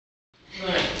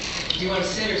Do you want to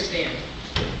sit or stand?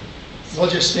 We'll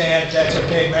just stand, if that's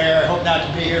okay, Mayor. I hope not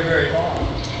to be here very long.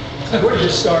 We'll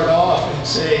just start off and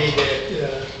say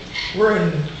that we're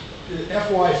in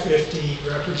FY15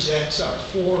 represents our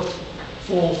fourth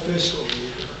full fiscal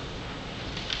year.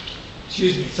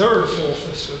 Excuse me, third full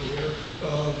fiscal year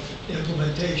of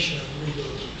implementation of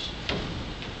legal use.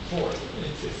 Fourth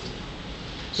in 15.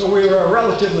 So we were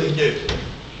relatively new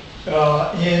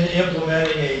in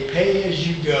implementing a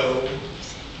pay-as-you-go,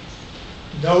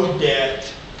 no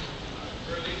debt,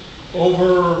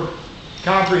 over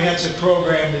comprehensive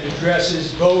program that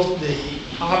addresses both the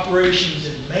operations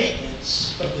and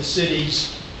maintenance of the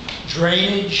city's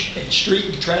drainage and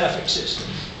street and traffic system,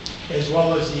 as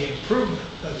well as the improvement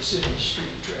of the city's street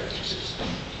and traffic system.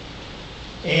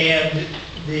 And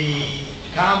the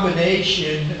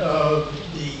combination of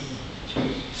the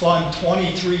Fund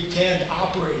 2310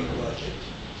 operating budget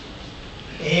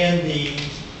and the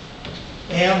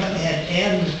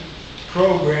M&N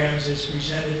programs as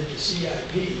presented in the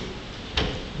CIP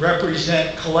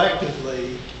represent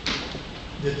collectively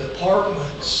the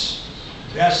department's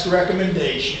best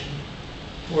recommendation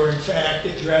for, in fact,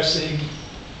 addressing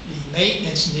the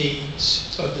maintenance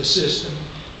needs of the system,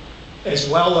 as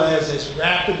well as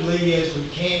rapidly as we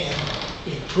can,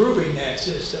 improving that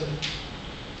system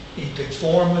in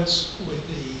conformance with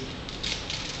the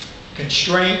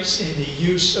constraints in the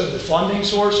use of the funding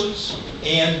sources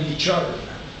and the charter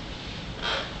amendment.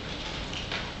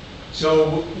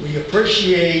 So we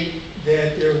appreciate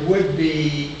that there would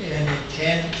be an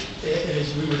intent,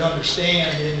 as we would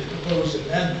understand in the proposed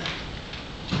amendment,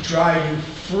 to try to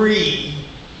free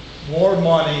more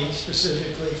money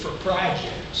specifically for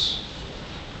projects.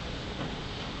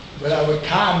 But I would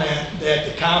comment that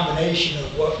the combination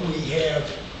of what we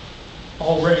have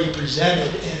already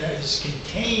presented and is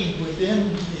contained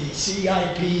within the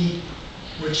CIP,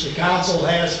 which the council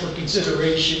has for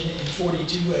consideration in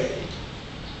 42A,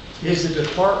 is the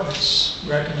department's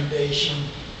recommendation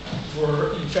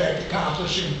for, in fact,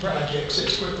 accomplishing projects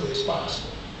as quickly as possible.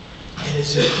 And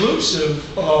it's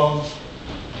inclusive of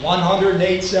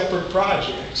 108 separate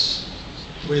projects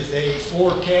with a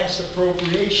forecast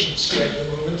appropriation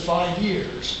schedule over the 5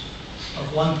 years of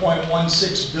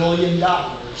 $1.16 billion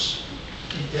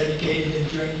in dedicated and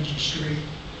drainage and street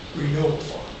renewal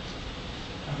fund.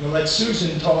 I'm going to let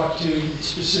Susan talk to the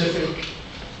specific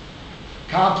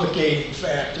complicating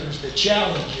factors, the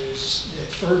challenges that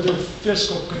further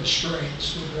fiscal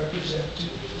constraints would represent to the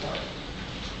department.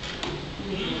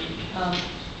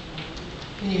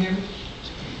 Can you hear me?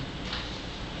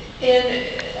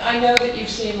 And I know that you've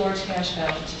seen large cash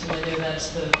balances, and I know that's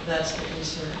the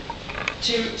concern.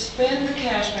 To spend the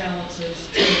cash balances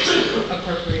takes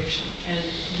appropriation, and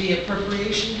the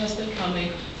appropriation has been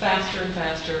coming faster and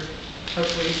faster.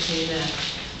 Hopefully you've seen that.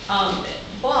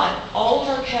 But all of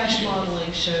our cash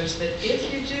modeling shows that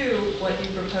if you do what you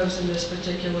propose in this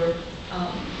particular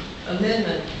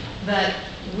amendment, that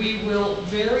we will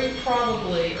very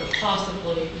probably or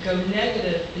possibly go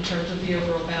negative in terms of the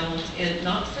overall balance in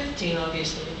not 15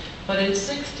 obviously, but in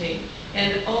 16,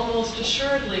 and almost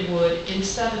assuredly would in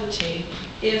 17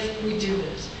 if we do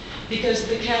this. Because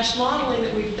the cash modeling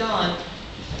that we've done,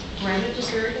 granted, was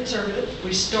very conservative.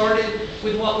 We started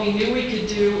with what we knew we could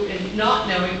do and not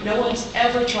knowing. No one's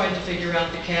ever tried to figure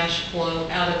out the cash flow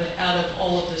out of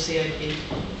all of the CIP.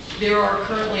 There are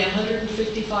currently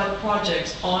 155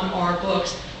 projects on our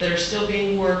books that are still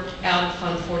being worked out of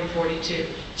Fund 4042.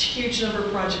 It's a huge number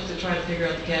of projects that try to figure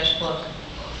out the cash flow.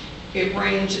 It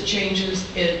rains, it changes,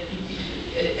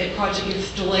 a project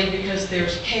gets delayed because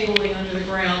there's cabling under the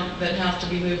ground that have to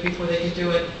be moved before they can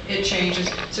do it. It changes,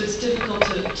 so it's difficult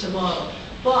to model.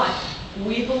 But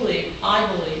we believe, I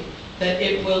believe, that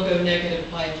it will go negative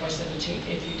by FY17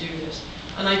 if you do this.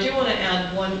 And I do want to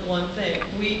add one thing.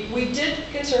 We did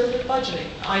conservative budgeting.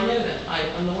 I know that.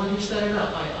 I'm the one who set it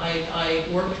up. I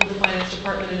worked with the finance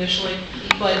department initially,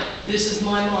 but this is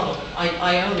my model.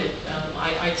 I own it.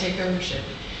 I take ownership.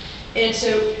 And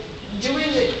so doing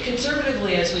it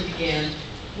conservatively as we began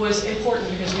was important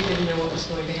because we didn't know what was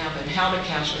going to happen, how the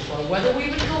cash would flow, whether we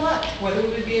would collect, whether we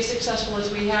would be as successful as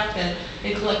we have been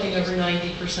in collecting over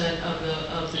 90%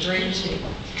 of the drainage fee.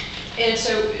 And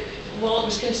so while it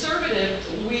was conservative,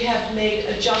 we have made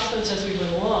adjustments as we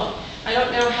went along. I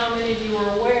don't know how many of you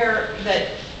are aware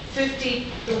that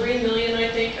 53 million, I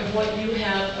think, of what you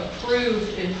have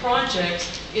approved in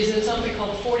projects is in something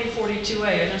called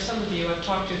 4042A. I know some of you, I've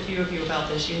talked to a few of you about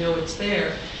this, you know it's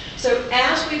there. So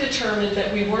as we determined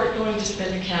that we weren't going to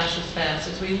spend the cash as fast,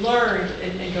 as we learned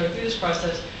in going through this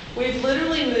process, We've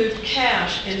literally moved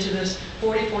cash into this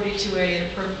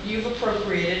 4042A, and you've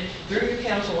appropriated, through your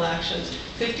council actions,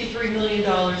 $53 million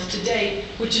to date,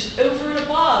 which is over and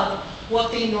above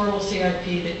what the normal CIP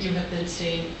that you have been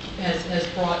seeing has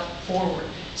brought forward.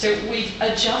 So we've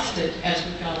adjusted as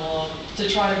we've gone along to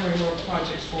try to bring more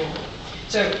projects forward.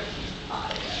 So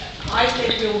I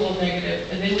think we'll go negative,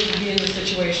 and then we could be in the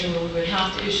situation where we would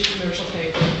have to issue commercial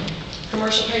paper.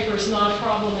 Commercial paper is not a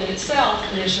problem in itself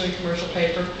in issuing commercial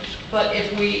paper, but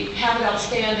if we have it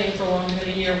outstanding for longer than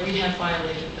a year, we have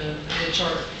violated the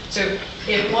charter. So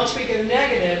if once we go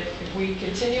negative, if we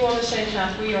continue on the same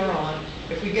path we are on,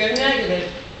 if we go negative,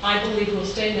 I believe we'll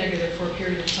stay negative for a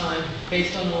period of time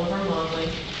based on all of our modeling,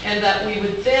 and that we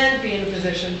would then be in a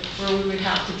position where we would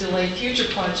have to delay future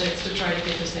projects to try to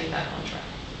get this thing back on track.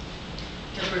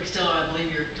 Councilmember Costello, I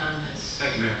believe your time has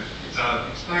Thank you, ma'am.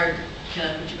 expired.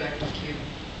 Can I put you back in the queue?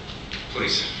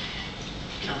 Please.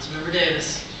 Councilmember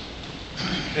Davis.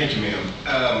 Thank you,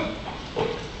 ma'am.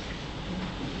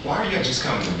 Why are you just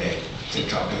coming today to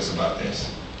talk to us about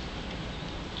this?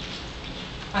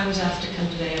 I was asked to come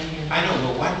today, I'm here. I know,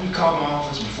 but why didn't you call my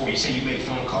office before? You say you made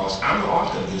phone calls. I'm the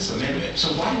author of this amendment. So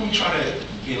why didn't you try to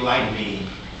enlighten me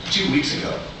 2 weeks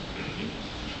ago?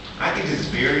 I think this is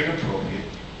very inappropriate.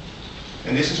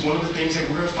 And this is one of the things that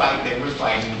we're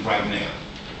fighting right now.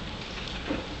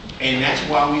 And that's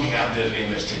why we have the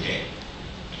amendments today.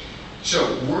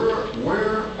 So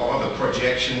where are the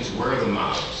projections? Where are the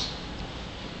models?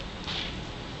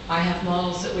 I have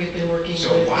models that we've been working with.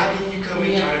 So why didn't you come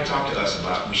and try to talk to us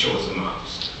about and show us the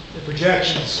models? The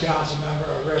projections, Councilmember,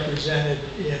 are represented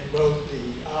in both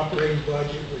the operating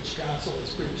budget, which council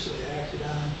has previously acted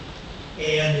on,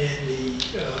 and in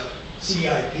the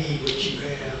CIP, which you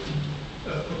have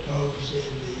proposed in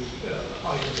the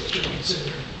item that you're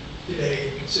considering today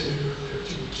and considered earlier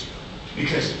 2 weeks ago.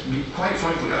 Because, quite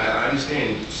frankly, I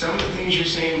understand some of the things you're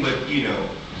saying, but,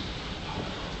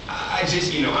 I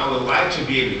just, I would like to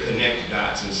be able to connect the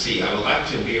dots and see. I would like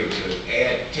to be able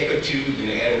to take a tube and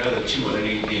add another two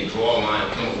underneath and draw a line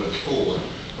and come up with 4.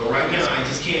 But right now, I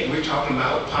just can't. We're talking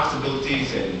about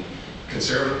possibilities and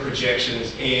conservative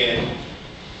projections, and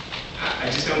I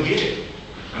just don't get it.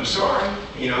 I'm sorry.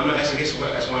 I'm not, I guess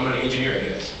that's why I'm not an engineer, I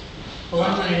guess. Well,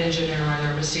 I'm not an engineer either,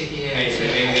 I'm a CPA. And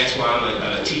maybe that's why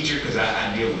I'm a teacher, because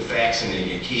I deal with facts and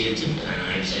kids, and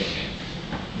I understand that.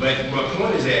 But my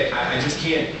point is that I just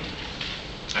can't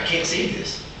see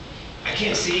this. I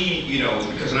can't see,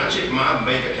 because when I check my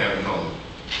bank account at home,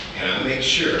 and I make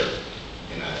sure,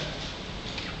 and I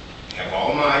have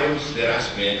all my items that I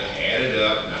spent, I add it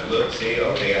up, and I look, say,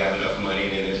 okay, I have enough money,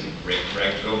 and then it's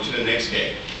right to go to the next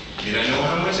day. Then I know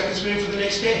how much I can spend for the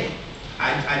next day.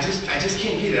 I just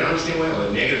can't get it. I understand why I have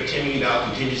a negative $10 million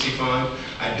contingency fund.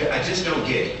 I just don't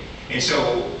get it. And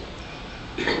so,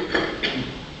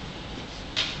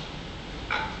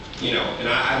 and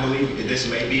I believe that this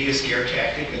may be a scare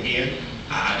tactic again.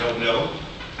 I don't know,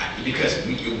 because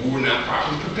we were not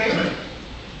properly prepared.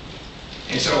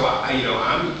 And so, I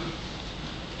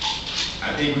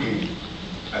think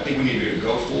we need to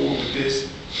go forward with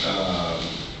this.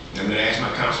 I'm going to ask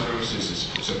my council members to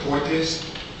support this.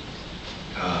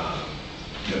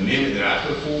 The amendment that I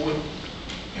put forward,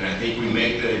 and I think we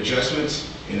make the adjustments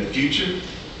in the future,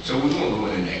 so we won't go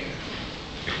into negative.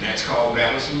 And that's called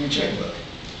balancing your checkbook.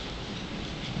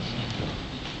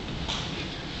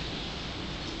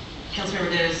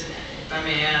 Councilmember Davis, if I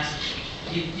may ask,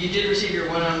 you did receive your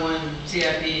one-on-one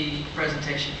CIP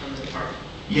presentation from the department.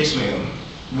 Yes, ma'am,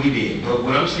 we did. But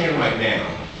what I'm saying right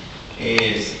now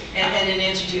is... And in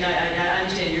answer to, I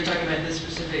understand you're talking about this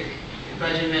specific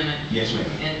budget amendment. Yes, ma'am.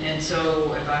 And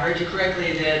so, if I heard you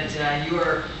correctly, that you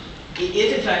are,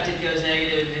 if in fact it goes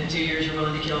negative in 2 years, you're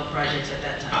willing to kill projects at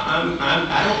that time.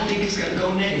 I don't think it's going to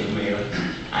go negative, Mayor.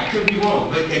 I could be wrong,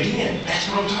 but again, that's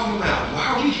what I'm talking about. Why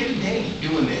are we here today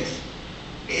doing this?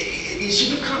 It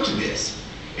shouldn't have come to this.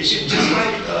 It should, just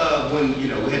like when we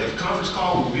had a conference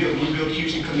call with the Rebuild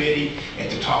Houston Committee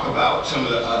and to talk about some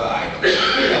of the other items.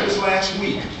 That was last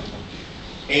week.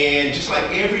 And just like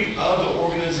every other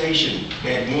organization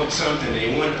that wants something,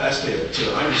 they want us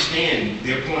to understand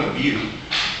their point of view,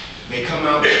 they come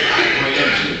out with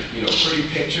diagrams, pretty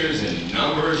pictures and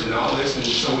numbers and all this, and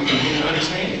so we can get an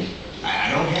understanding.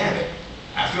 I don't have it.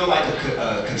 I feel like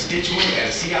a constituent at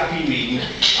a CIP meeting.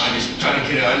 I'm just trying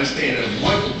to get an understanding of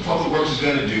what Public Works is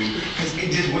going to do, because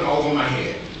it just went over my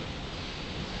head.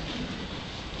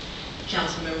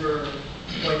 Councilmember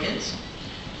Boykins.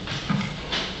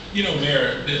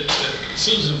 Mayor,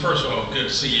 Susan, first of all, good to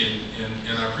see you,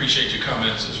 and I appreciate your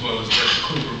comments as well as Director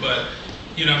Cooper, but,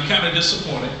 I'm kind of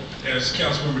disappointed as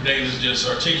Councilmember Davis just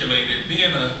articulated,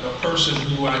 being a person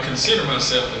who I consider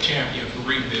myself a champion for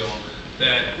rebuild,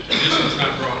 that this was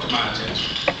not brought to my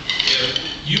attention. If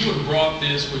you would have brought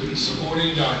this with the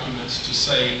supporting documents to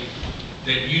say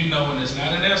that you know, and it's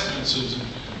not an estimate, Susan,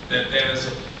 that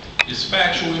it's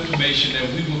factual information that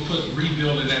we will put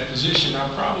rebuild in that position, I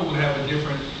probably would have a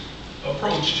different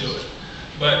approach to it.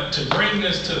 But to bring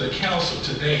this to the council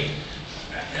today,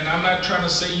 and I'm not trying to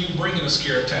say you bringing a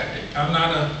scare tactic, I'm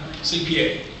not a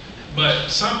CPA, but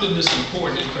something that's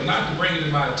important, and for not to bring it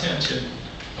to my attention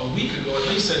a week ago, at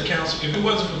least at council, if it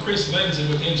wasn't for Chris Lindsay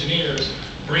with engineers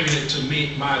bringing it to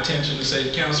me, my attention to say,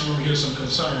 Councilmember, here's some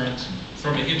concerns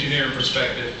from an engineering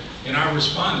perspective, and I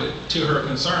responded to her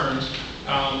concerns,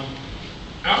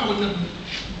 I wouldn't have,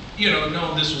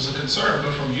 known this was a concern.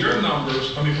 But from your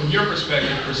numbers, from your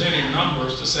perspective, presenting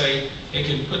numbers to say it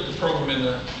can put the program in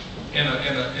a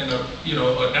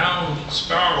down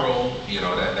spiral,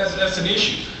 that's an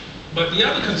issue. But the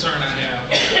other concern I have,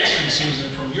 a question,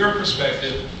 Susan, from your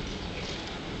perspective,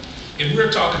 if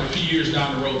we're talking a few years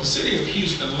down the road, the city of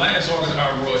Houston, the last audit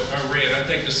I read, I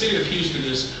think the city of Houston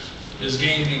is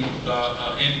gaining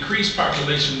increased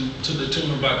population to the tune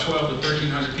of about 1,200 to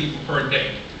 1,300 people per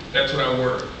day. That's what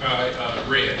I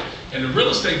read. And the real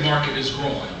estate market is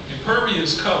growing.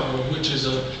 Impervious cover, which is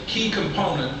a key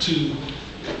component to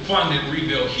funded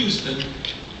Rebuild Houston,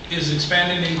 is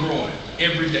expanding and growing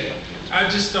every day. I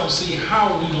just don't see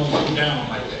how we're going to go down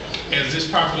like that. As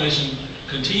this population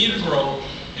continue to grow,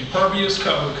 impervious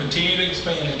cover continue to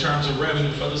expand in terms of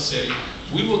revenue for the city,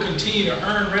 we will continue to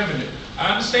earn revenue. I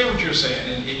understand what you're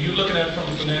saying, and you're looking at it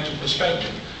from a financial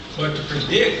perspective, but to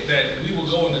predict that we will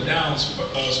go in the down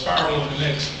spiral over the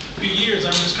next few years,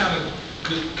 I'm just kind of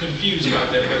confused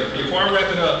about that. But before I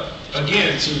wrap it up,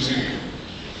 again, Susan,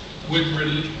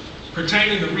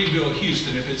 pertaining to Rebuild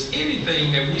Houston, if it's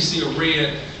anything that we see a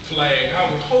red flag,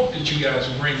 I would hope that you guys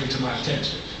will bring it to my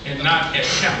attention and not at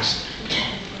council.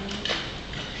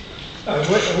 I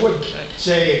would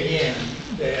say again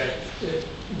that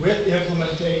with the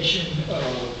implementation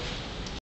of